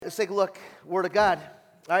let's take a look. Word of God.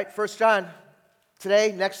 All right, 1 John.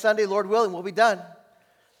 Today, next Sunday, Lord willing, we'll be done.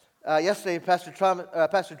 Yesterday, Pastor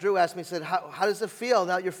Drew asked me, he said, how does it feel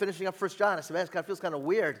now that you're finishing up 1 John? I said, man, it feels kind of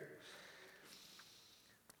weird.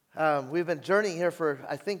 We've been journeying here for,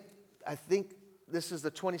 I think this is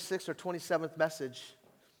the 26th or 27th message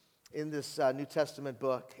in this New Testament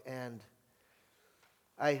book, and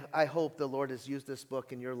I hope the Lord has used this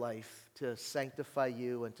book in your life to sanctify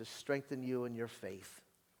you and to strengthen you in your faith.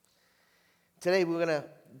 Today,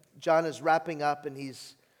 John is wrapping up, and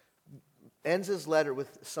ends his letter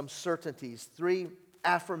with some certainties, 3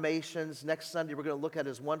 affirmations. Next Sunday, we're going to look at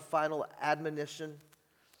his one final admonition.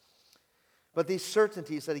 But these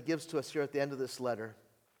certainties that he gives to us here at the end of this letter.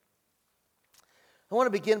 I want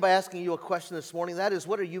to begin by asking you a question this morning. That is,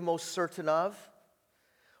 what are you most certain of?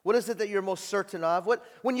 What is it that you're most certain of?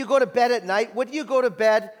 When you go to bed at night, what do you go to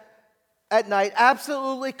bed at night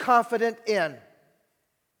absolutely confident in?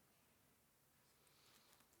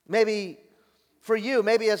 Maybe for you,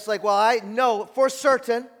 maybe it's like, well, I know for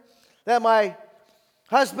certain that my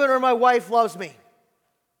husband or my wife loves me.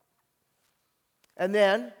 And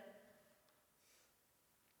then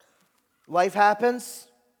life happens,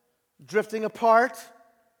 drifting apart,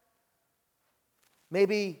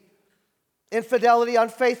 maybe infidelity,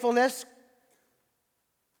 unfaithfulness.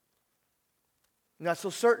 Not so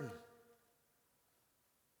certain.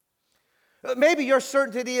 Maybe your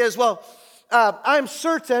certainty is, well, I'm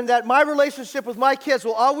certain that my relationship with my kids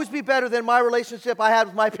will always be better than my relationship I had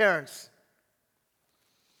with my parents.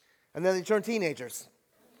 And then they turn teenagers.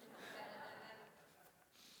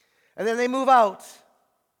 And then they move out.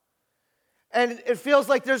 And it feels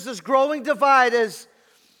like there's this growing divide as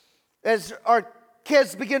our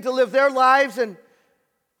kids begin to live their lives, and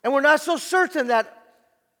we're not so certain that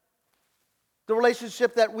the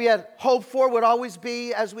relationship that we had hoped for would always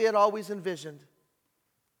be as we had always envisioned.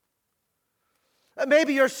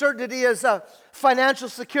 Maybe your certainty is financial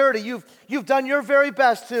security. You've done your very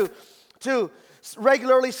best to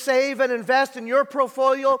regularly save and invest, in your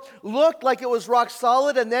portfolio looked like it was rock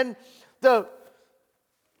solid, and then the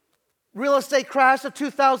real estate crash of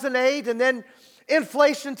 2008, and then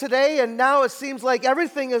inflation today, and now it seems like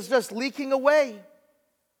everything is just leaking away.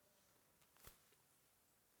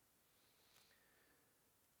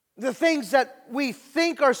 The things that we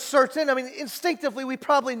think are certain, I mean, instinctively we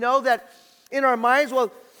probably know that in our minds,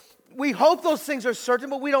 well, we hope those things are certain,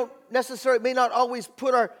 but we don't necessarily, may not always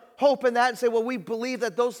put our hope in that and say, well, we believe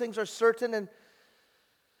that those things are certain, and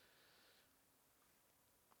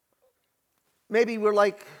maybe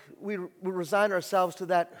we resign ourselves to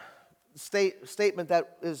that statement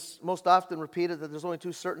that is most often repeated, that there's only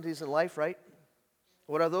 2 certainties in life, right?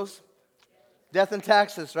 What are those? Death and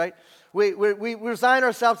taxes, right? We resign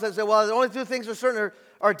ourselves and say, well, the only 2 things are certain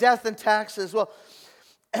are death and taxes. Well,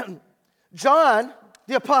 John,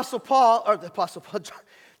 the Apostle,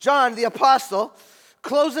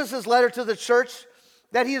 closes his letter to the church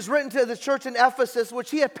that he has written to the church in Ephesus,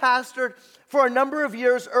 which he had pastored for a number of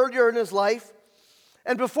years earlier in his life.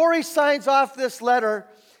 And before he signs off this letter,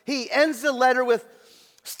 he ends the letter with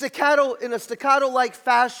in a staccato-like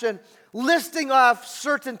fashion, listing off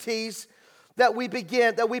certainties that we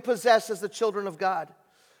possess as the children of God.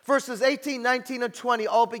 Verses 18, 19, and 20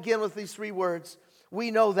 all begin with these 3 words. We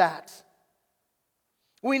know that.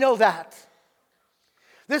 We know that.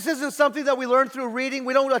 This isn't something that we learn through reading.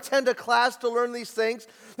 We don't attend a class to learn these things.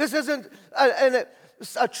 This isn't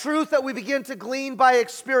a truth that we begin to glean by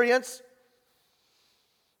experience.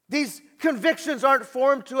 These convictions aren't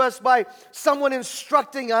formed to us by someone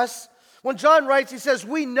instructing us. When John writes, he says,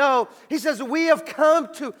 we know. He says, we have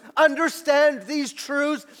come to understand these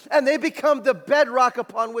truths, and they become the bedrock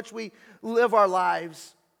upon which we live our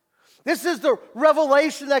lives. This is the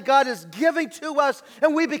revelation that God is giving to us,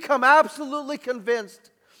 and we become absolutely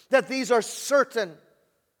convinced that these are certain.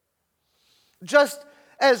 Just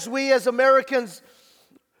as we as Americans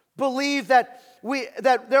believe that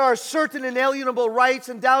there are certain inalienable rights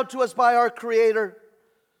endowed to us by our Creator,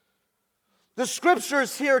 the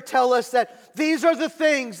Scriptures here tell us that these are the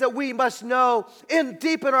things that we must know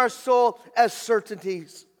deep in our soul as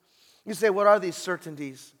certainties. You say, what are these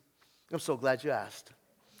certainties? I'm so glad you asked.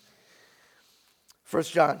 1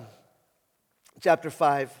 John chapter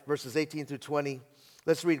 5, verses 18 through 20.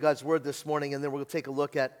 Let's read God's word this morning, and then we'll take a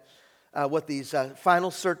look at what these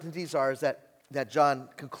final certainties are that John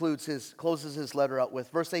closes his letter out with.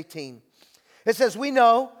 Verse 18. It says, we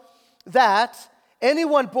know that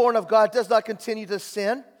anyone born of God does not continue to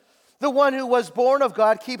sin. The one who was born of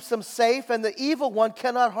God keeps them safe, and the evil one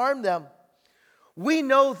cannot harm them. We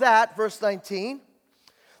know that, verse 19,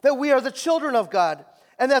 that we are the children of God,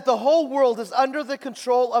 and that the whole world is under the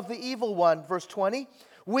control of the evil one. Verse 20,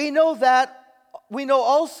 we know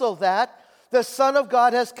also that the Son of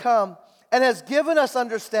God has come and has given us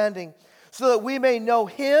understanding, so that we may know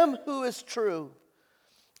him who is true.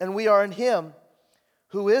 And we are in him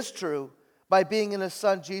who is true by being in his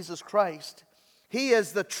Son, Jesus Christ. He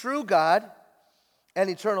is the true God and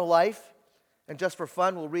eternal life. And just for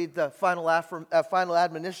fun, we'll read the final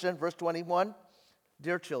admonition, verse 21.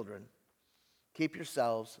 Dear children, keep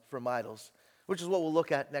yourselves from idols, which is what we'll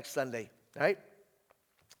look at next Sunday, all right?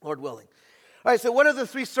 Lord willing. All right, so what are the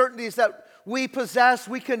three certainties that we possess,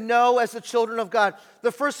 we can know as the children of God?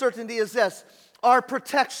 The first certainty is this, our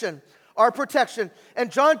protection. Our protection.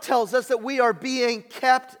 And John tells us that we are being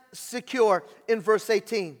kept secure in verse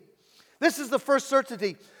 18. This is the first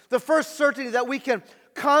certainty. The first certainty that we can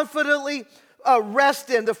confidently rest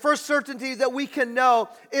in. The first certainty that we can know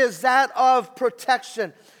is that of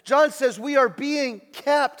protection. John says we are being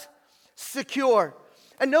kept secure.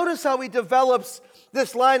 And notice how he develops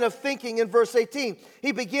this line of thinking in verse 18.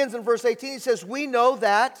 He begins in verse 18. He says, we know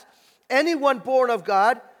that anyone born of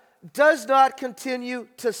God does not continue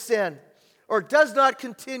to sin, or does not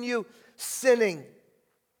continue sinning.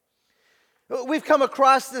 We've come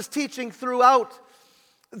across this teaching throughout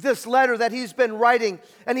this letter that he's been writing,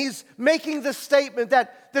 and he's making the statement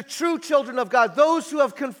that the true children of God, those who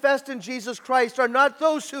have confessed in Jesus Christ, are not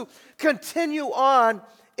those who continue on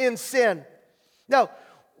in sin. Now,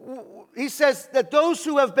 he says that those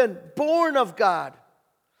who have been born of God,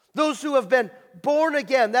 those who have been born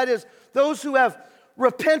again, that is, those who have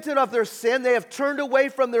repented of their sin, they have turned away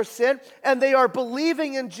from their sin, and they are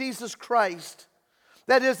believing in Jesus Christ.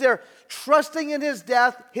 That is, they're trusting in his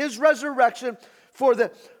death, his resurrection, for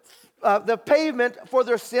the payment for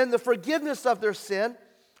their sin, the forgiveness of their sin.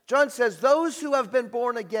 John says, those who have been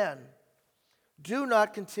born again do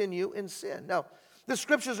not continue in sin. Now, the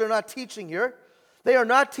scriptures are not teaching here. They are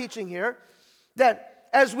not teaching here that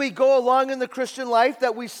as we go along in the Christian life,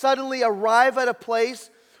 that we suddenly arrive at a place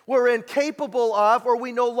we're incapable of, or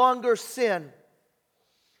we no longer sin.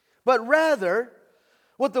 But rather,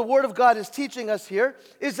 what the Word of God is teaching us here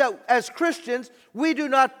is that as Christians, we do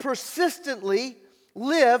not persistently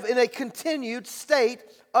live in a continued state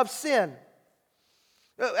of sin.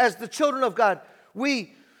 As the children of God,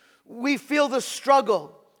 we feel the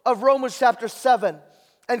struggle of Romans chapter 7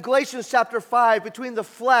 and Galatians chapter 5 between the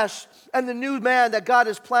flesh and the new man that God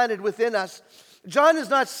has planted within us. John is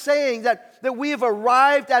not saying that we have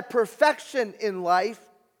arrived at perfection in life,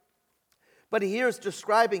 but he is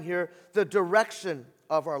describing here the direction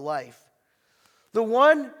of our life. The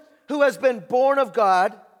one who has been born of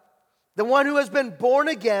God, the one who has been born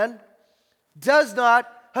again, does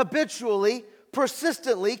not habitually,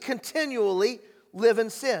 persistently, continually live in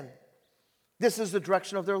sin. This is the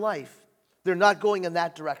direction of their life. They're not going in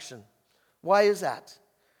that direction. Why is that?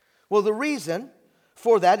 Well, the reason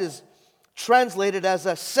for that is translated as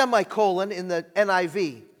a semicolon in the NIV.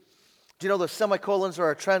 Do you know the semicolons are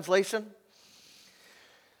a translation?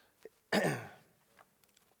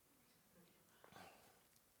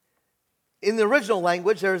 In the original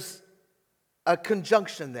language, there's a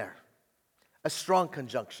conjunction there, a strong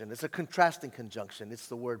conjunction. It's a contrasting conjunction. It's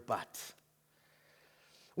the word but.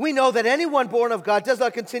 We know that anyone born of God does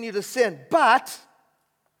not continue to sin, but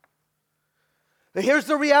here's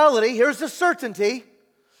the reality, here's the certainty.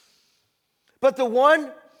 But the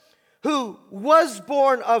one who was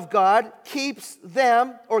born of God keeps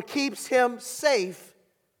them, or keeps him safe.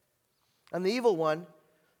 And the evil one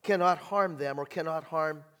cannot harm them or cannot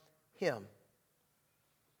harm him.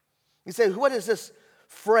 You say, what is this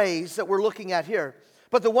phrase that we're looking at here?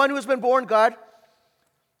 But the one who has been born God,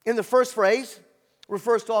 in the first phrase,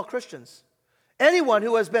 refers to all Christians. Anyone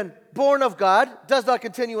who has been born of God does not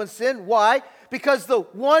continue in sin. Why? Because the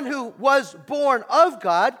one who was born of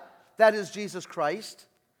God, that is Jesus Christ,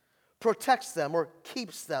 protects them or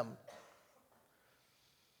keeps them.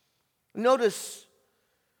 Notice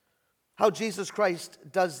how Jesus Christ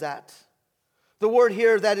does that. The word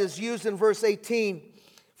here that is used in verse 18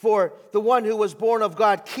 for the one who was born of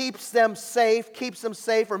God keeps them safe,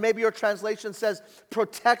 or maybe your translation says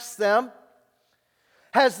protects them,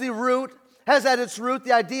 has at its root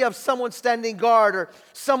the idea of someone standing guard or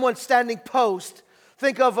someone standing post.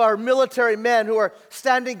 Think of our military men who are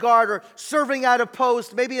standing guard or serving at a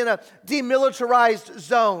post, maybe in a demilitarized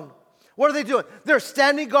zone. What are they doing? They're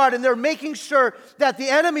standing guard and they're making sure that the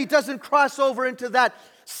enemy doesn't cross over into that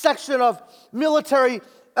section of military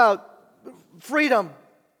freedom.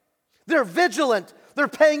 They're vigilant. They're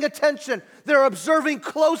paying attention. They're observing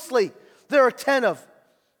closely. They're attentive.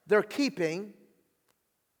 They're keeping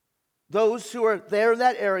those who are there in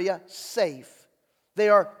that area safe. They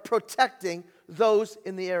are protecting those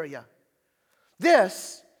in the area.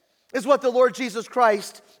 This is what the Lord Jesus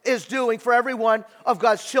Christ is doing for every one of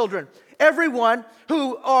God's children. Everyone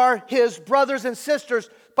who are his brothers and sisters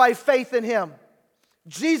by faith in him.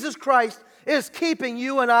 Jesus Christ is keeping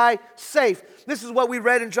you and I safe. This is what we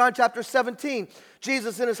read in John chapter 17.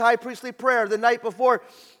 Jesus in his high priestly prayer the night before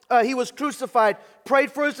he was crucified,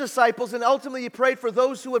 prayed for his disciples, and ultimately he prayed for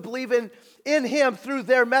those who would believe in him through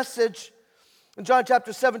their message. In John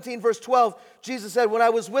chapter 17, verse 12, Jesus said, when I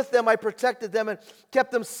was with them, I protected them and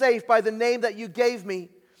kept them safe by the name that you gave me.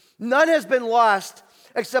 None has been lost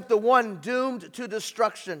except the one doomed to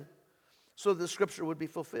destruction, so the scripture would be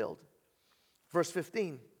fulfilled. Verse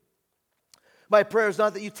 15, my prayer is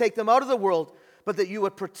not that you take them out of the world, but that you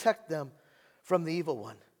would protect them from the evil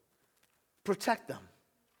one. Protect them.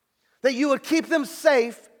 That you would keep them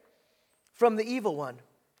safe from the evil one.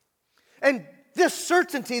 And this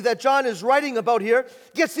certainty that John is writing about here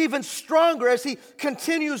gets even stronger as he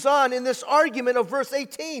continues on in this argument of verse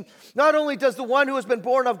 18. Not only does the one who has been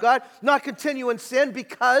born of God not continue in sin,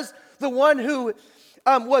 because the one who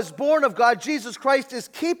was born of God, Jesus Christ, is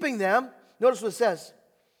keeping them. Notice what it says.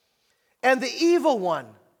 And the evil one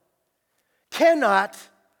cannot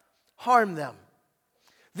harm them.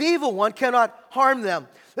 The evil one cannot harm them.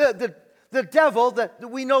 The devil that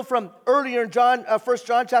we know from earlier in 1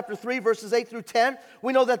 John chapter 3, verses 8 through 10,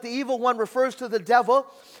 we know that the evil one refers to the devil.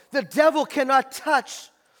 The devil cannot touch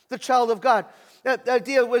the child of God. The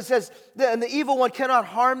idea was says, and the evil one cannot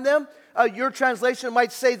harm them. Your translation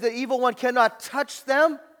might say the evil one cannot touch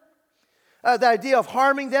them. The idea of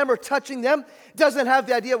harming them or touching them doesn't have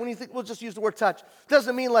the idea, when you think, we'll just use the word touch.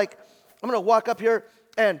 Doesn't mean like, I'm going to walk up here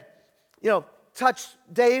and, touch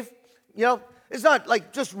Dave, It's not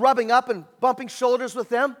like just rubbing up and bumping shoulders with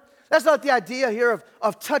them. That's not the idea here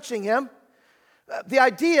of touching him. The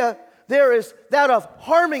idea there is that of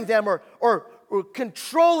harming them or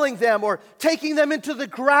controlling them or taking them into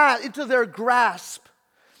their grasp.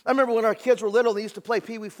 I remember when our kids were little, they used to play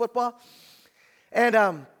pee-wee football.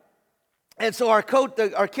 And so our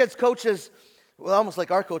kids' coaches, well, almost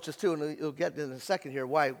like our coaches too, and you'll get in a second here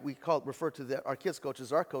why we refer to our kids'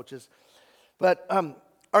 coaches our coaches. But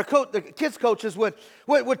the kids' coaches would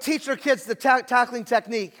teach their kids the tackling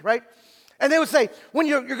technique, right? And they would say, when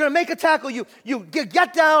you're going to make a tackle, you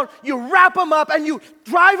get down, you wrap them up, and you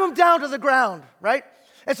drive them down to the ground, right?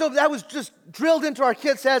 And so that was just drilled into our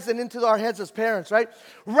kids' heads and into our heads as parents, right?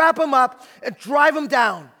 Wrap them up and drive them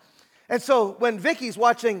down. And so when Vicky's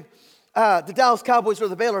watching the Dallas Cowboys or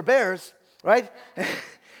the Baylor Bears, right?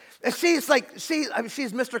 And she's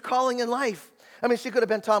Mr. Calling in life. I mean, she could have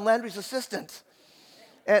been Tom Landry's assistant.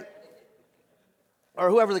 Or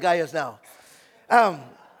whoever the guy is now.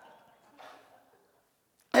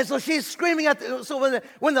 And so she's screaming so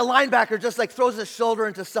when the linebacker just like throws his shoulder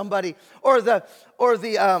into somebody, or the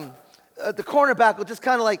cornerback will just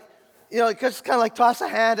kind of like, toss a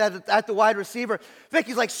hand at the wide receiver.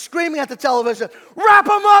 Vicky's like screaming at the television, wrap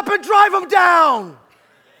him up and drive him down.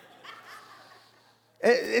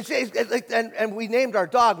 And we named our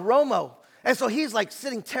dog Romo. And so he's like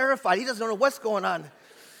sitting terrified. He doesn't know what's going on.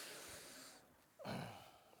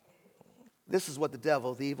 This is what the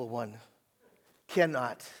devil, the evil one,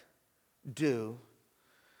 cannot do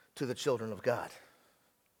to the children of God.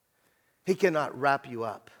 He cannot wrap you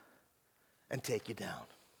up and take you down.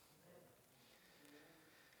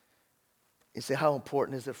 You say, how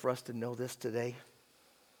important is it for us to know this today?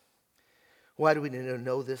 Why do we need to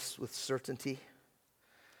know this with certainty?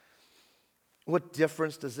 What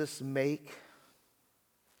difference does this make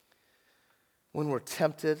when we're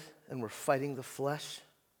tempted and we're fighting the flesh?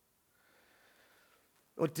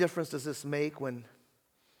 What difference does this make when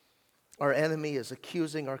our enemy is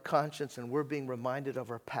accusing our conscience and we're being reminded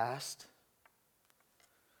of our past?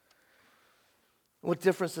 What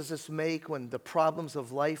difference does this make when the problems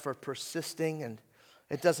of life are persisting and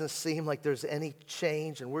it doesn't seem like there's any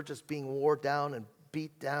change and we're just being worn down and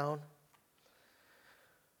beat down?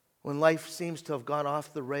 When life seems to have gone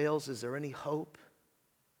off the rails, is there any hope?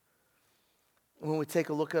 When we take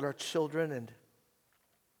a look at our children and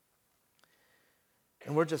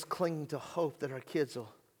we're just clinging to hope that our kids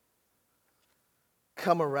will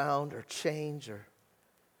come around or change, or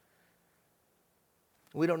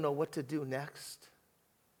we don't know what to do next.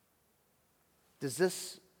 Does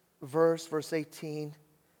this verse 18,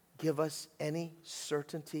 give us any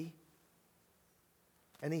certainty,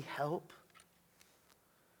 any help?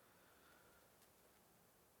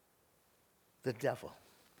 The devil,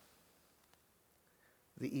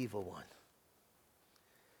 the evil one,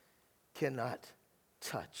 cannot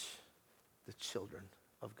touch the children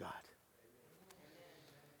of God.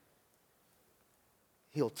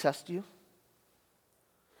 He'll test you.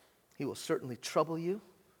 He will certainly trouble you.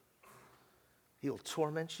 He will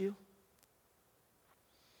torment you.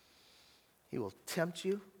 He will tempt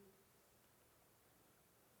you.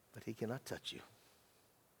 But he cannot touch you.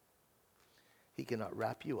 He cannot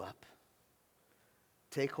wrap you up,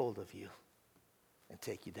 take hold of you, and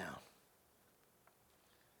take you down.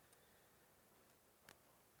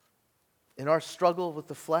 In our struggle with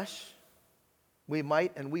the flesh, we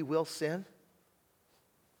might and we will sin,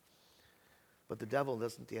 but the devil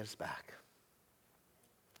doesn't get us back.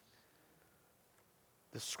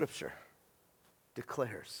 The Scripture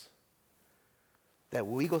declares that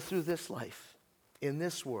when we go through this life, in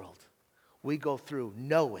this world, we go through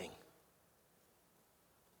life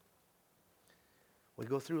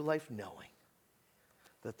knowing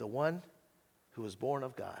that the one who is born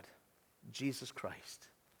of God, Jesus Christ,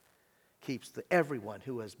 keeps everyone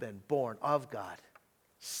who has been born of God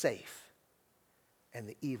safe, and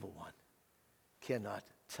the evil one cannot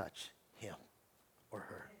touch him or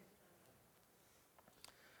her.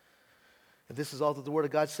 If this is all that the Word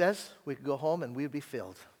of God says, we could go home and we would be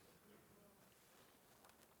filled.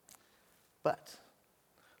 But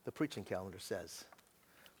the preaching calendar says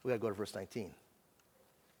we got to go to verse 19.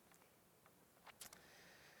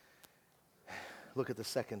 Look at the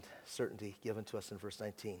second certainty given to us in verse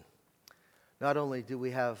 19. Not only do we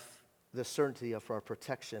have the certainty of our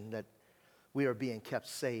protection, that we are being kept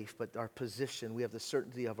safe, but our position, we have the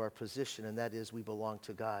certainty of our position, and that is we belong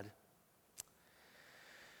to God.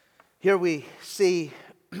 Here we see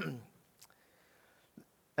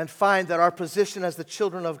and find that our position as the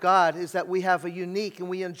children of God is that we have a unique and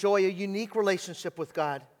we enjoy a unique relationship with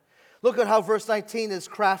God. Look at how verse 19 is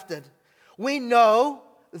crafted. We know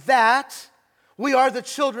that we are the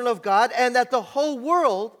children of God and that the whole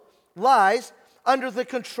world lies under the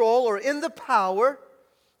control or in the power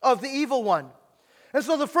of the evil one. And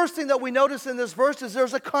so the first thing that we notice in this verse is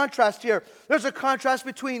there's a contrast here. There's a contrast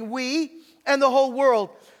between we and the whole world.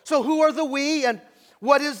 So who are the we and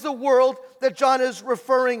what is the world that John is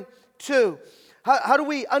referring to? How do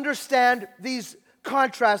we understand these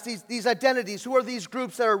contrasts, these identities? Who are these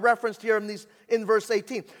groups that are referenced here in verse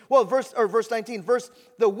 18? Well, verse 19.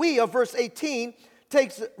 The we of verse 18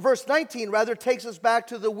 takes us back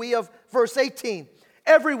to the we of verse 18.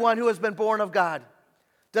 Everyone who has been born of God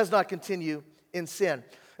does not continue in sin.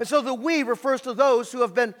 And so the we refers to those who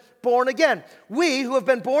have been born again. We who have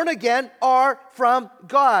been born again are from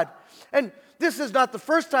God. And this is not the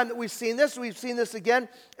first time that we've seen this. We've seen this again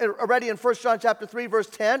already in 1 John chapter 3, verse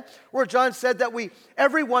 10, where John said that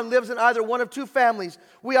everyone lives in either one of two families.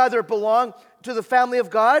 We either belong to the family of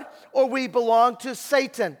God or we belong to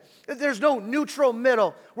Satan. There's no neutral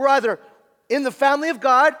middle. We're either in the family of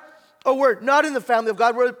God or we're not in the family of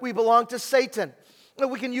God, where we belong to Satan.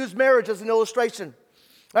 We can use marriage as an illustration,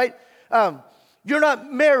 right? You're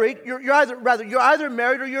not married. You're either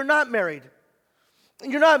married or you're not married.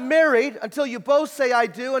 You're not married until you both say I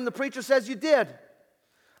do and the preacher says you did.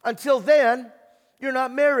 Until then, you're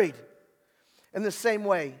not married. In the same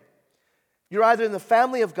way, you're either in the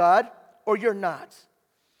family of God or you're not.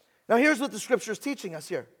 Now here's what the Scripture is teaching us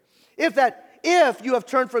here. If you have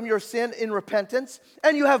turned from your sin in repentance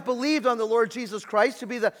and you have believed on the Lord Jesus Christ to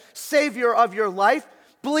be the Savior of your life,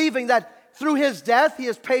 believing that through His death He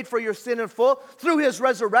has paid for your sin in full, through His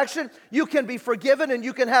resurrection you can be forgiven and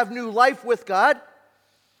you can have new life with God,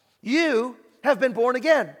 you have been born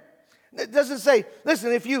again. It doesn't say,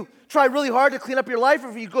 listen, if you try really hard to clean up your life,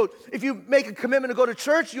 or if you make a commitment to go to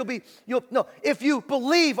church, no. If you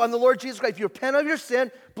believe on the Lord Jesus Christ, if you repent of your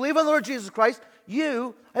sin, believe on the Lord Jesus Christ,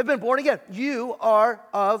 you have been born again. You are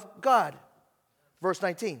of God. Verse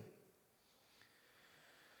 19.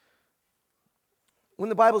 When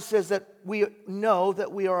the Bible says that we know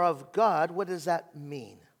that we are of God, what does that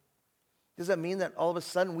mean? Does that mean that all of a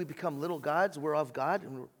sudden we become little gods, we're of God?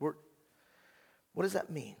 And what does that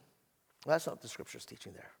mean? Well, that's not what the Scripture is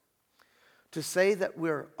teaching there. To say that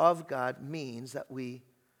we're of God means that we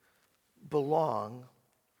belong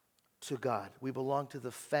to God. We belong to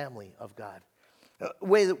the family of God. A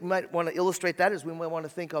way that we might want to illustrate that is we might want to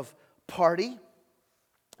think of party.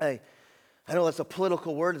 I know that's a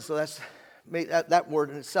political word, and so that word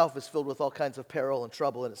in itself is filled with all kinds of peril and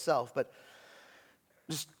trouble in itself, but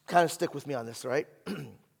just kind of stick with me on this, all right?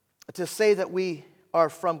 To say that we are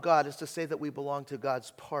from God is to say that we belong to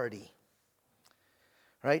God's party,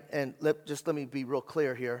 right? And let me be real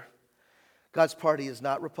clear here. God's party is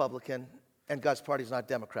not Republican, and God's party is not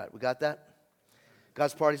Democrat. We got that?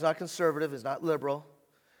 God's party is not conservative, it's not liberal,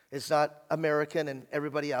 it's not American and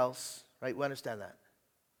everybody else, right? We understand that.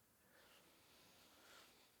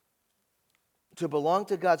 To belong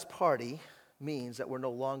to God's party means that we're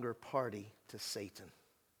no longer party to Satan.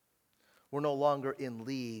 We're no longer in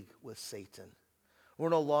league with Satan. We're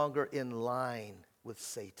no longer in line with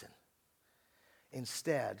Satan.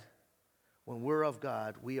 Instead, when we're of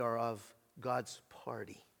God, we are of God's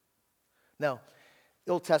party. Now,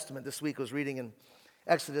 the Old Testament this week was reading in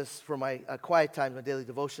Exodus for my quiet time, my daily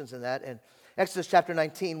devotions and that. And Exodus chapter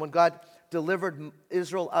 19, when God delivered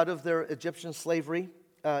Israel out of their Egyptian slavery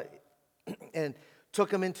and took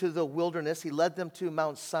them into the wilderness, he led them to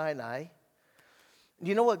Mount Sinai. Do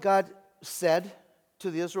you know what God said to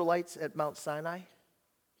the Israelites at Mount Sinai?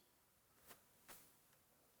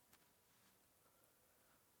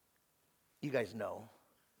 You guys know.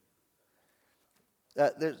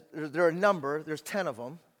 There are a number. There's 10 of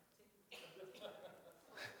them.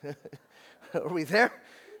 Are we there?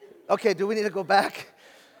 Okay, do we need to go back?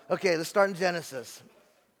 Okay, let's start in Genesis.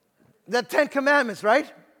 The 10 Commandments,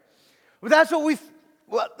 right? Well,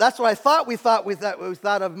 that's what I thought we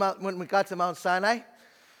thought of when we got to Mount Sinai.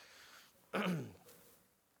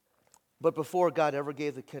 But before God ever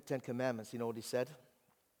gave the 10 Commandments, you know what he said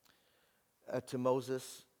to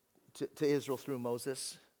Moses, to Israel through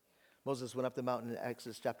Moses? Moses went up the mountain in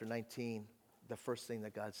Exodus chapter 19. The first thing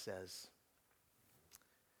that God says,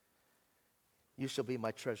 you shall be my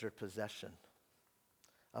treasured possession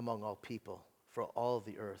among all people, for all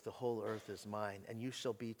the earth, the whole earth is mine, and you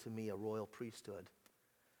shall be to me a royal priesthood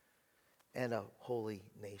and a holy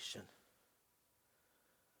nation.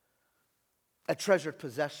 A treasured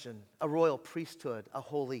possession, a royal priesthood, a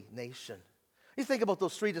holy nation. You think about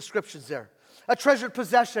those three descriptions there. A treasured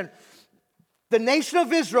possession. The nation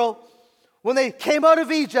of Israel, when they came out of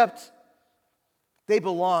Egypt, they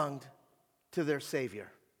belonged to their Savior.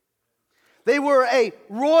 They were a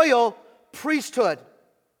royal priesthood.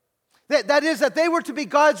 That is, that they were to be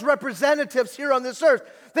God's representatives here on this earth.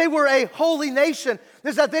 They were a holy nation. That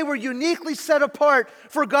is, that they were uniquely set apart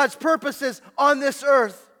for God's purposes on this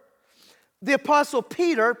earth. The Apostle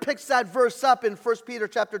Peter picks that verse up in 1 Peter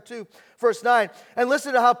chapter 2, verse 9. And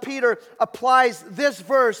listen to how Peter applies this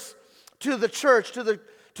verse to the church, to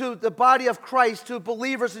the body of Christ, to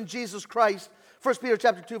believers in Jesus Christ. 1 Peter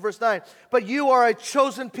chapter 2, verse 9. But you are a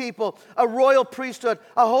chosen people, a royal priesthood,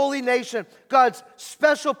 a holy nation, God's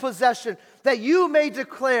special possession, that you may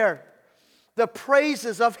declare the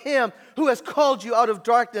praises of him who has called you out of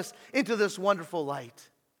darkness into this wonderful light.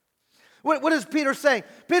 What is Peter saying?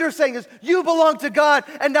 Peter's saying is, you belong to God,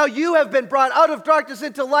 and now you have been brought out of darkness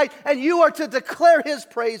into light, and you are to declare his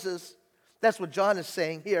praises. That's what John is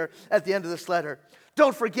saying here at the end of this letter.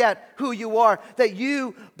 Don't forget who you are, that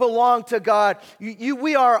you belong to God.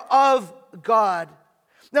 We are of God.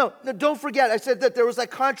 Now, don't forget, I said that there was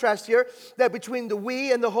that contrast here, that between the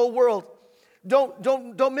we and the whole world.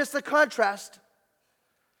 Don't miss the contrast.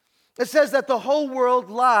 It says that the whole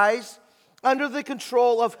world lies under the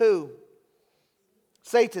control of who?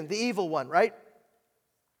 Satan, the evil one, right?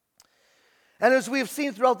 And as we have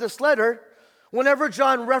seen throughout this letter, whenever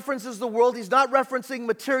John references the world, he's not referencing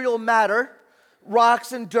material matter,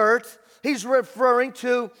 rocks and dirt. He's referring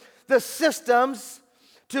to the systems,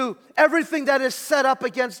 to everything that is set up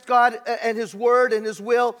against God and his word and his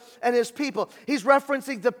will and his people. He's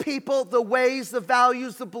referencing the people, the ways, the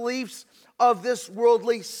values, the beliefs of this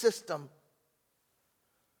worldly system.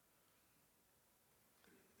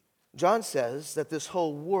 John says that this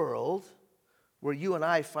whole world, where you and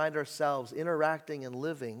I find ourselves interacting and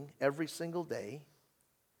living every single day,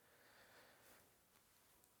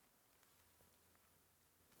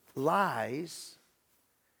 lies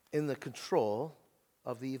in the control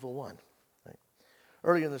of the evil one. Right?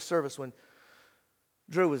 Earlier in the service, when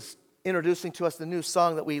Drew was introducing to us the new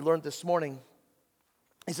song that we learned this morning,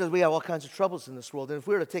 he says we have all kinds of troubles in this world. And if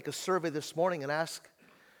we were to take a survey this morning and ask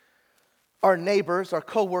our neighbors, our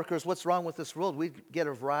co-workers, what's wrong with this world, we'd get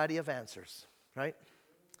a variety of answers, right?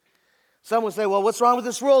 Some would say, well, what's wrong with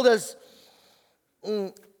this world is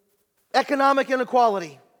economic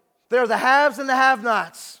inequality. There are the haves and the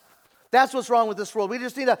have-nots. That's what's wrong with this world. We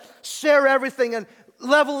just need to share everything and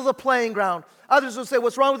level the playing ground. Others will say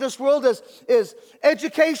what's wrong with this world is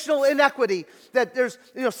educational inequity. That there's,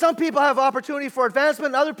 some people have opportunity for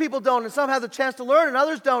advancement and other people don't. And some have the chance to learn and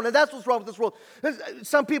others don't. And that's what's wrong with this world.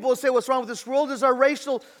 Some people will say what's wrong with this world is our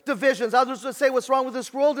racial divisions. Others would say what's wrong with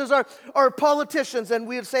this world is our politicians. And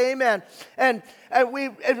we'd say amen. And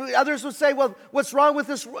others would say, well, what's wrong with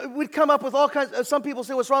this? We'd come up with all kinds. Some people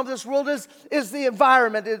say what's wrong with this world is the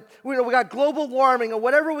environment. We got global warming or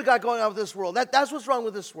whatever we got going on with this world. That's what's wrong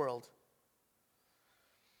with this world.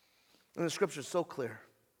 And the scripture is so clear.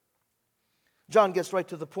 John gets right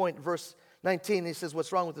to the point. Verse 19, he says,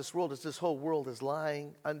 what's wrong with this world is this whole world is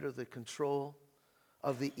lying under the control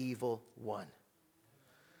of the evil one.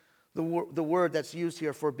 The word that's used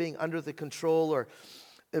here for being under the control or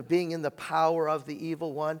being in the power of the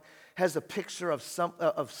evil one has a picture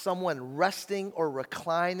of someone resting or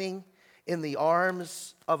reclining in the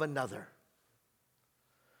arms of another.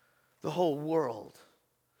 The whole world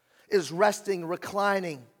is resting,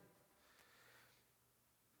 reclining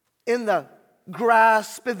in the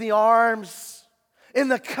grasp, in the arms, in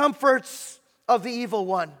the comforts of the evil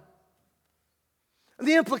one. And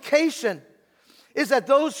the implication is that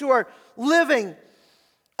those who are living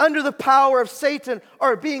under the power of Satan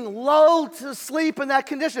are being lulled to sleep in that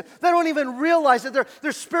condition. They don't even realize that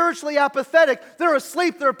they're spiritually apathetic. They're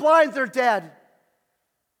asleep, they're blind, they're dead.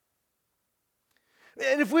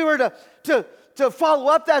 And if we were to follow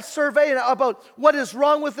up that survey about what is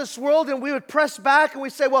wrong with this world, and we would press back and we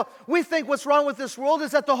say, well, we think what's wrong with this world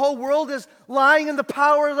is that the whole world is lying in the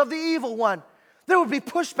power of the evil one. There would be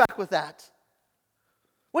pushback with that.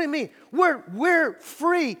 What do you mean? We're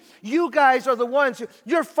free. You guys are the ones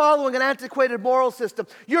you're following an antiquated moral system.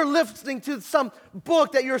 You're listening to some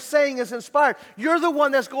book that you're saying is inspired. You're the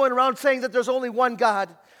one that's going around saying that there's only one God.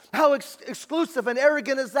 How exclusive and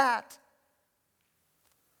arrogant is that?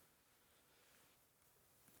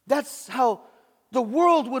 That's how the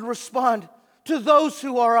world would respond to those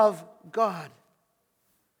who are of God.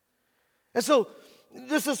 And so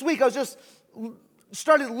this week I was just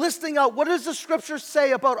started listing out what does the Scripture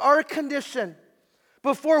say about our condition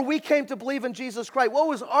before we came to believe in Jesus Christ. What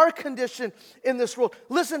was our condition in this world?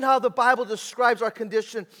 Listen how the Bible describes our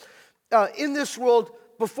condition in this world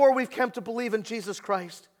before we've come to believe in Jesus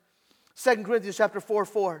Christ. 2 Corinthians chapter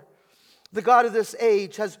 4:4. The God of this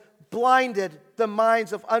age has blinded the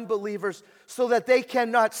minds of unbelievers so that they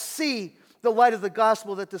cannot see the light of the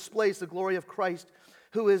gospel that displays the glory of Christ,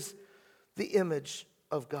 who is the image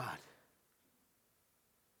of God.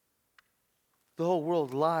 The whole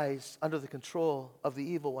world lies under the control of the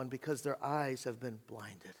evil one because their eyes have been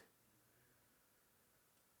blinded.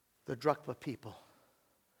 The drachma people.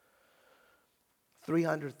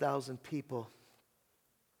 300,000 people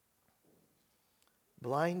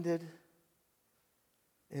blinded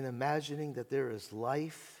in imagining that there is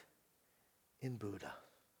life in Buddha.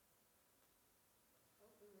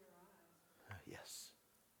 Yes.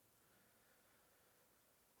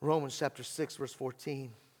 Romans chapter 6, verse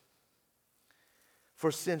 14. For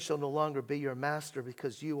sin shall no longer be your master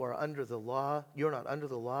because you are under the law. You're not under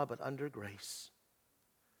the law, but under grace.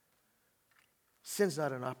 Sin's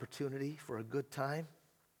not an opportunity for a good time.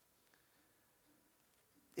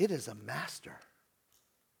 It is a master.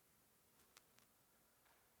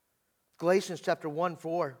 Galatians chapter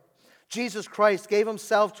 1:4. Jesus Christ gave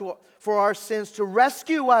himself for our sins to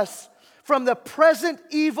rescue us from the present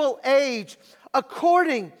evil age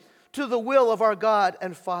according to the will of our God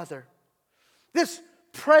and Father. This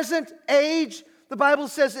present age, the Bible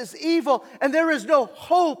says, is evil, and there is no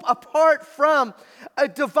hope apart from a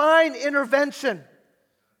divine intervention.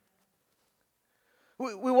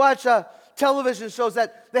 We watch television shows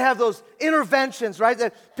that they have those interventions, right?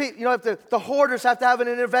 That if the hoarders have to have an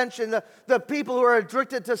intervention. The people who are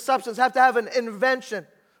addicted to substance have to have an intervention.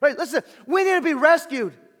 Right? Listen, we need to be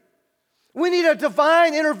rescued. We need a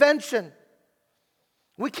divine intervention.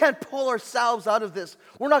 We can't pull ourselves out of this.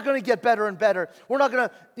 We're not going to get better and better. We're not going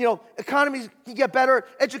to, economies can get better,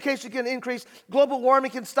 education can increase, global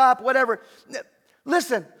warming can stop, whatever.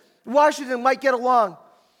 Listen, Washington might get along,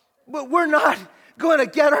 but we're not going to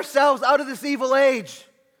get ourselves out of this evil age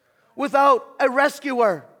without a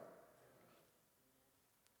rescuer.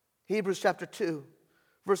 Hebrews chapter 2,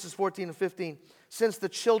 verses 14 and 15. Since the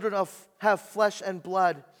children have flesh and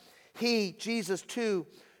blood, he, Jesus too,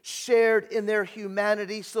 shared in their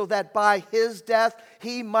humanity so that by his death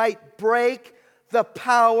he might break the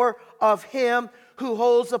power of him who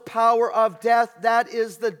holds the power of death, that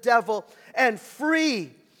is the devil, and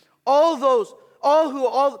free those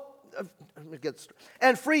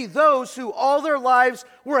who all their lives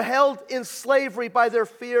were held in slavery by their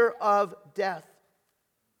fear of death.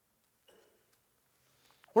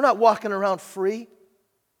 We're not walking around free.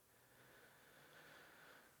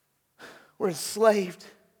 We're enslaved.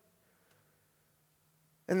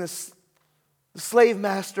 And the slave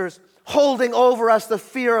masters holding over us the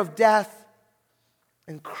fear of death.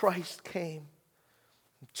 And Christ came.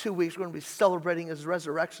 In 2 weeks, we're going to be celebrating his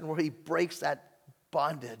resurrection where he breaks that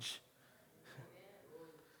bondage.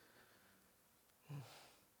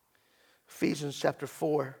 Ephesians chapter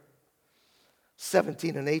 4,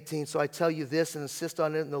 17 and 18. So I tell you this and insist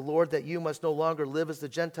on it in the Lord, that you must no longer live as the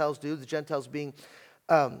Gentiles do. The Gentiles being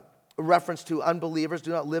a reference to unbelievers.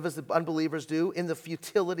 Do not live as the unbelievers do in the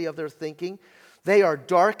futility of their thinking. They are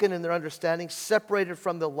darkened in their understanding, separated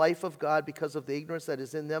from the life of God because of the ignorance that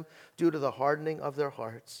is in them due to the hardening of their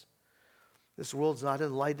hearts. This world's not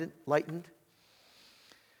enlightened.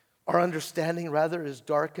 Our understanding, rather, is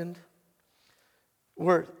darkened.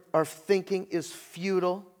 Our thinking is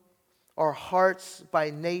futile. Our hearts, by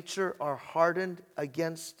nature, are hardened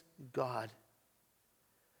against God.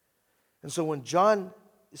 And so when John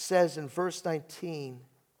says in verse 19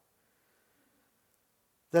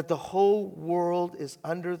 that the whole world is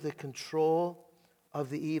under the control of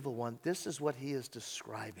the evil one, this is what he is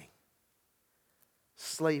describing.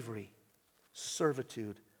 Slavery,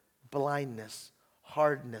 servitude, blindness,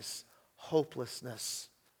 hardness, hopelessness.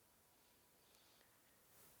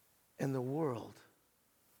 And the world,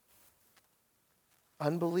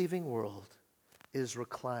 unbelieving world, is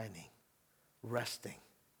reclining, resting,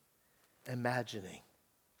 imagining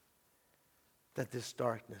that this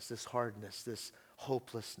darkness, this hardness, this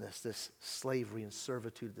hopelessness, this slavery and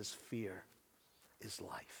servitude, this fear is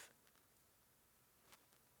life.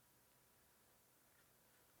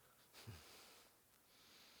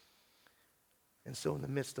 And so in the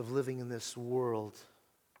midst of living in this world,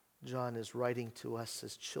 John is writing to us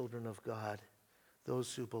as children of God,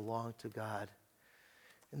 those who belong to God,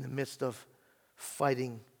 in the midst of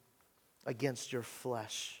fighting against your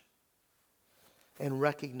flesh and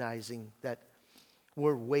recognizing that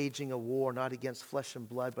we're waging a war not against flesh and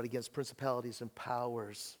blood, but against principalities and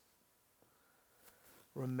powers.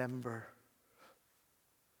 Remember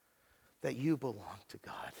that you belong to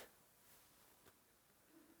God.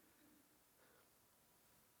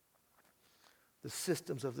 The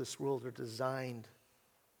systems of this world are designed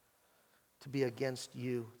to be against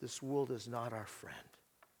you. This world is not our friend.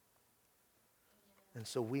 And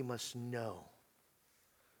so we must know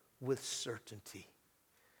with certainty,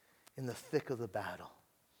 in the thick of the battle,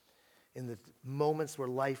 in the moments where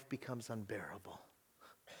life becomes unbearable,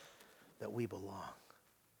 that we belong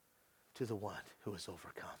to the one who has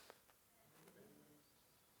overcome.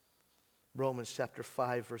 Romans chapter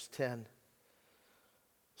 5, verse 10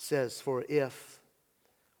 says, "For if,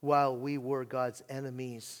 while we were God's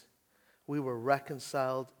enemies, we were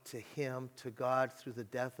reconciled to him, to God, through the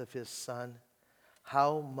death of his Son,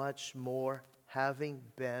 how much more, having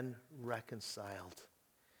been reconciled,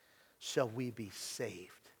 shall we be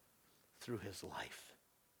saved through his life?"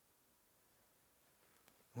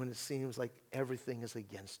 When it seems like everything is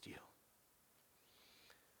against you,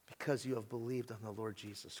 because you have believed on the Lord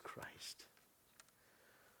Jesus Christ.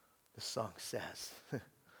 The song says,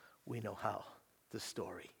 we know how the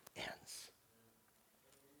story ends.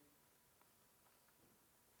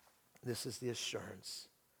 This is the assurance,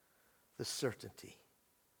 the certainty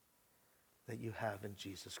that you have in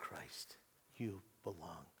Jesus Christ. You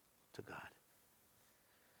belong to God.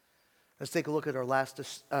 Let's take a look at our last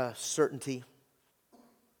certainty.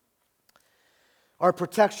 Our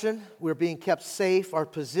protection, we're being kept safe. Our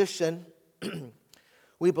position,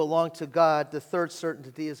 we belong to God. The third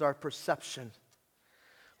certainty is our perception.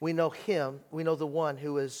 We know him, we know the one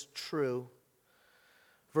who is true.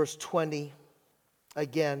 Verse 20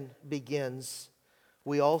 again begins,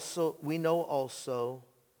 we know also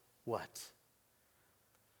what?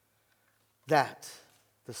 That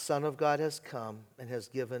the Son of God has come and has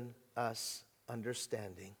given us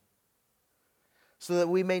understanding, so that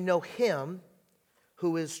we may know him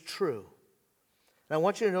who is true. And I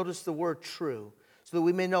want you to notice the word true, so that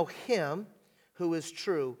we may know him who is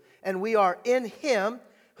true. And we are in him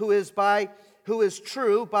who is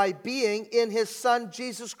true by being in his Son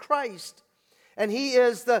Jesus Christ. And he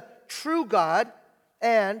is the true God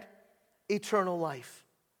and eternal life.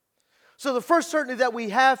 So the first certainty that we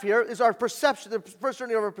have here is our perception. The first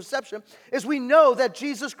certainty of our perception is we know that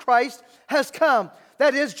Jesus Christ has come.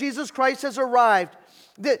 That is, Jesus Christ has arrived.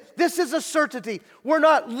 This is a certainty. We're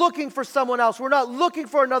not looking for someone else. We're not looking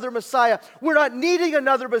for another Messiah. We're not needing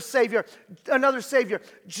another Savior.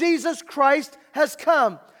 Jesus Christ has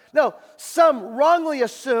come. No, some wrongly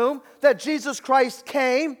assume that Jesus Christ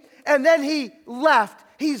came and then he left.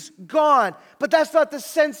 He's gone. But that's not the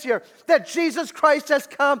sense here. That Jesus Christ has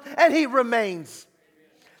come and he remains.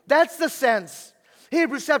 That's the sense.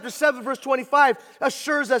 Hebrews chapter 7 verse 25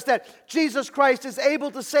 assures us that Jesus Christ is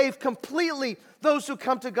able to save completely those who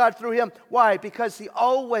come to God through him. Why? Because he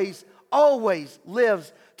always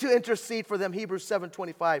lives to intercede for them. Hebrews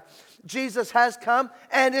 7:25. Jesus has come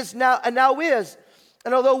and now is.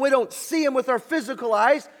 And although we don't see him with our physical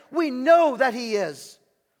eyes, we know that he is.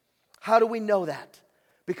 How do we know that?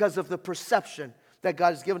 Because of the perception that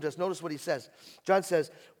God has given to us. Notice what he says. John says,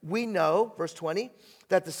 we know, verse 20,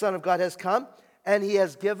 that the Son of God has come and he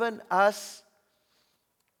has given us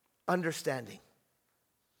understanding.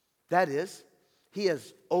 That is, He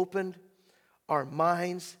has opened our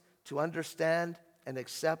minds to understand and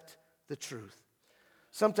accept the truth.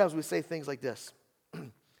 Sometimes we say things like this.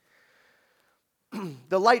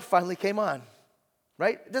 The light finally came on,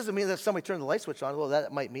 right? It doesn't mean that somebody turned the light switch on. Well,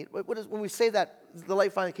 that might mean. When we say that the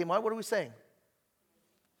light finally came on, what are we saying?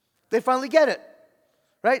 They finally get it,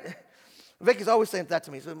 right? Vicky's always saying that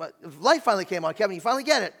to me. So the light finally came on, Kevin, you finally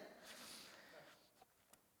get it.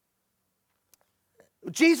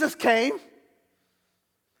 Jesus came,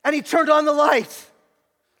 and he turned on the light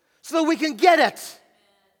so that we can get it.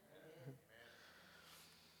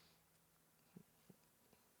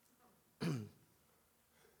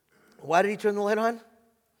 Why did he turn the light on?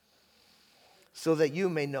 So that you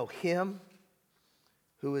may know him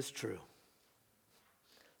who is true.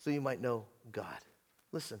 So you might know God.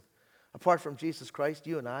 Listen, apart from Jesus Christ,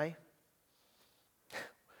 you and I,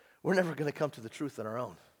 we're never going to come to the truth on our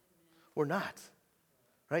own. We're not,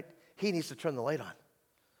 right? He needs to turn the light on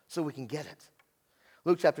so we can get it.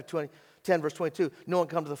 Luke chapter 10, verse 22, no one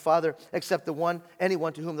comes to the Father except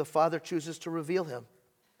anyone to whom the Father chooses to reveal him.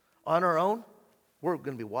 On our own, we're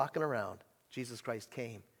going to be walking around. Jesus Christ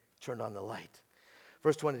came, turned on the light.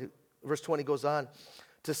 Verse 20 goes on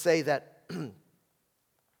to say that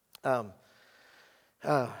that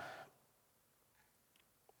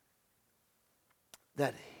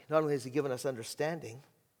not only has he given us understanding,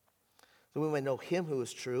 that we may know him who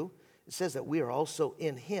is true, it says that we are also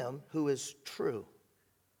in him who is true.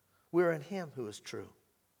 We're in him who is true.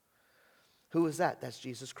 Who is that? That's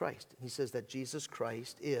Jesus Christ. He says that Jesus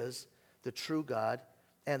Christ is the true God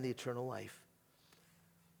and the eternal life.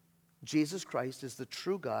 Jesus Christ is the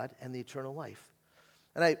true God and the eternal life.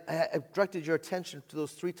 And I directed your attention to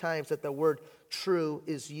those 3 times that the word true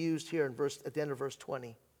is used here at the end of verse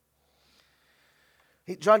 20.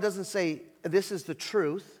 John doesn't say this is the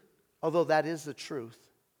truth, although that is the truth.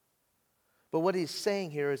 But what he's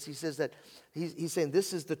saying here is he says that he's saying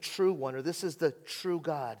this is the true one, or this is the true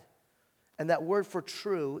God. And that word for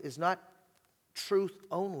true is not truth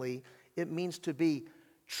only. It means to be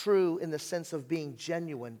true in the sense of being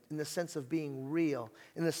genuine, in the sense of being real,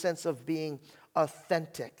 in the sense of being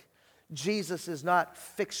authentic. Jesus is not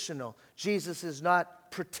fictional. Jesus is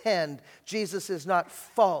not pretend. Jesus is not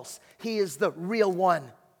false. He is the real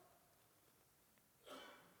one.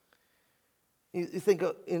 You think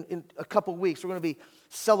in a couple weeks, we're going to be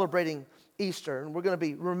celebrating Easter, and we're going to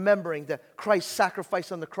be remembering that Christ's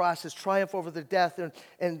sacrifice on the cross, his triumph over the death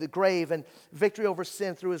and the grave, and victory over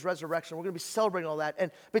sin through his resurrection. We're going to be celebrating all that.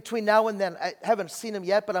 And between now and then, I haven't seen them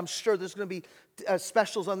yet, but I'm sure there's going to be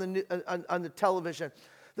specials on the television.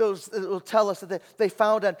 Those will tell us that they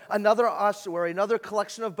found another ossuary, another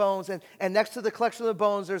collection of bones, and next to the collection of the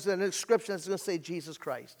bones, there's an inscription that's going to say Jesus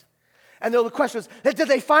Christ. And the question is, did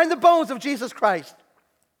they find the bones of Jesus Christ?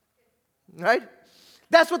 Right?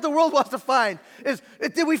 That's what the world wants to find,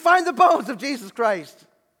 did we find the bones of Jesus Christ?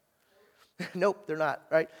 Nope, they're not,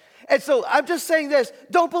 right? And so I'm just saying this,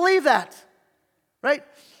 don't believe that, right?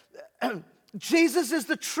 Jesus is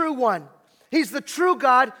the true one. He's the true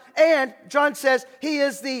God, and John says he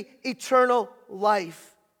is the eternal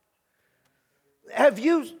life. Have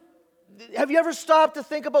you ever stopped to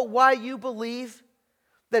think about why you believe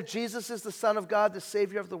that Jesus is the Son of God, the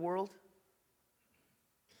Savior of the world?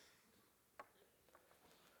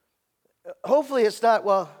 Hopefully it's not,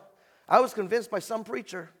 well, I was convinced by some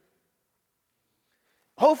preacher.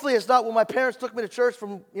 Hopefully it's not when my parents took me to church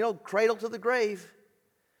from, cradle to the grave.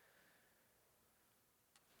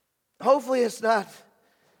 Hopefully it's not,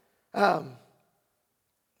 I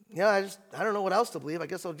don't know what else to believe. I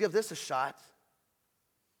guess I'll give this a shot.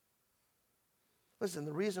 Listen,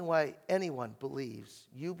 the reason why anyone believes,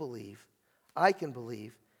 you believe, I can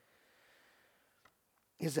believe,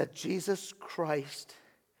 is that Jesus Christ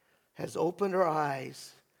has opened our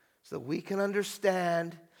eyes so that we can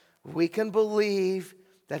understand, we can believe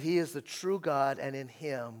that he is the true God, and in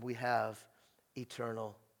him we have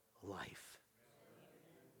eternal life.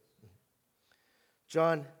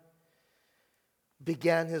 John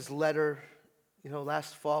began his letter,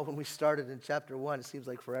 last fall when we started in chapter 1. It seems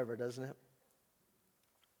like forever, doesn't it?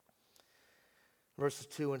 Verses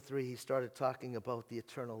 2 and 3, he started talking about the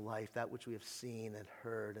eternal life, that which we have seen and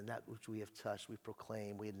heard, and that which we have touched, we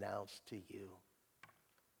proclaim, we announce to you.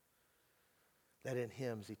 That in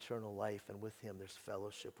him is eternal life, and with him there's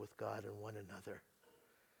fellowship with God and one another.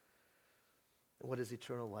 And what is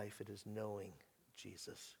eternal life? It is knowing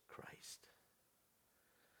Jesus Christ.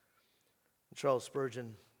 Charles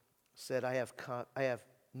Spurgeon said, I have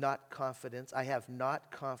not confidence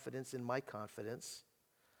in my confidence.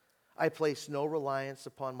 I place no reliance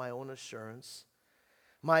upon my own assurance.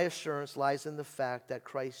 My assurance lies in the fact that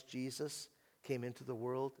Christ Jesus came into the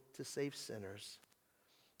world to save sinners,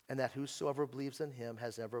 and that whosoever believes in him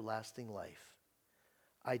has everlasting life.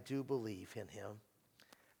 I do believe in him,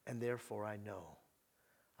 and therefore I know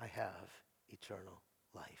I have eternal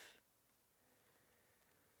life.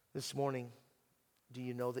 This morning, do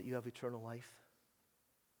you know that you have eternal life?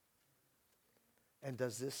 And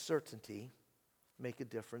does this certainty make a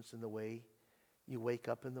difference in the way you wake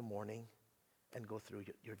up in the morning and go through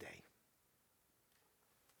your day?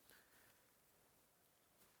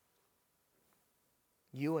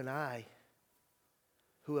 You and I,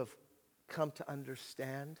 who have come to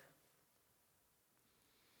understand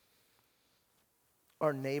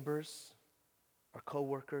our neighbors, our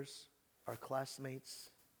coworkers, our classmates,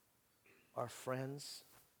 our friends,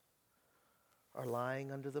 are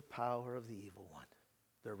lying under the power of the evil one.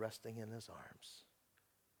 They're resting in his arms.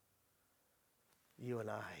 You and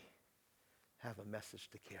I have a message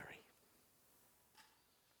to carry.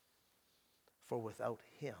 For without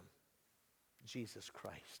him, Jesus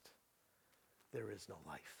Christ, there is no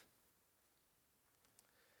life.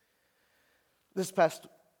 This past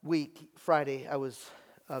week, Friday, I was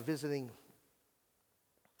visiting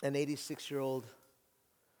an 86-year-old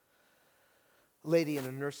lady in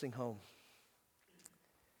a nursing home.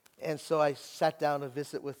 And so I sat down to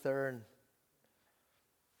visit with her, and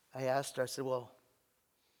I asked her, I said, well,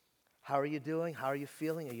 how are you doing? How are you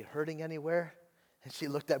feeling? Are you hurting anywhere? And she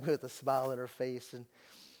looked at me with a smile on her face, and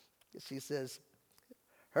she says,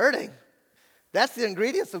 hurting? That's the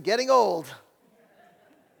ingredients of getting old.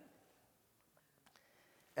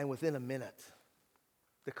 And within a minute,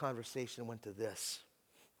 the conversation went to this.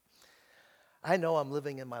 I know I'm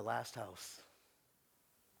living in my last house,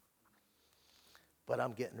 but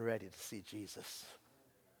I'm getting ready to see Jesus.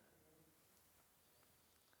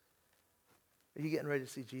 Are you getting ready to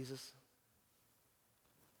see Jesus?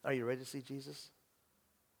 Are you ready to see Jesus?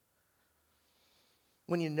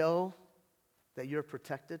 When you know that you're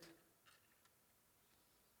protected,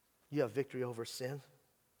 you have victory over sin,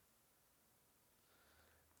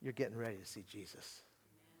 you're getting ready to see Jesus.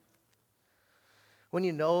 When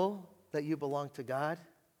you know that you belong to God,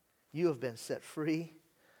 you have been set free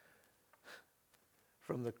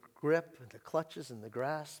from the grip and the clutches and the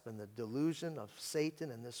grasp and the delusion of Satan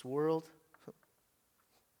in this world.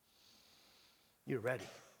 You're ready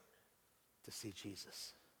to see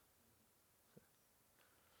Jesus.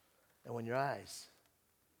 And when your eyes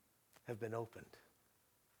have been opened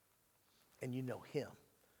and you know him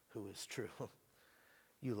who is true,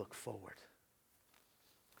 you look forward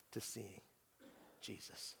to seeing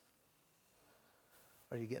Jesus.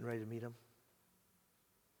 Are you getting ready to meet him?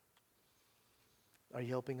 Are you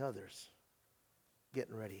helping others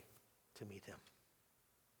getting ready to meet him?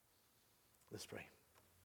 Let's pray.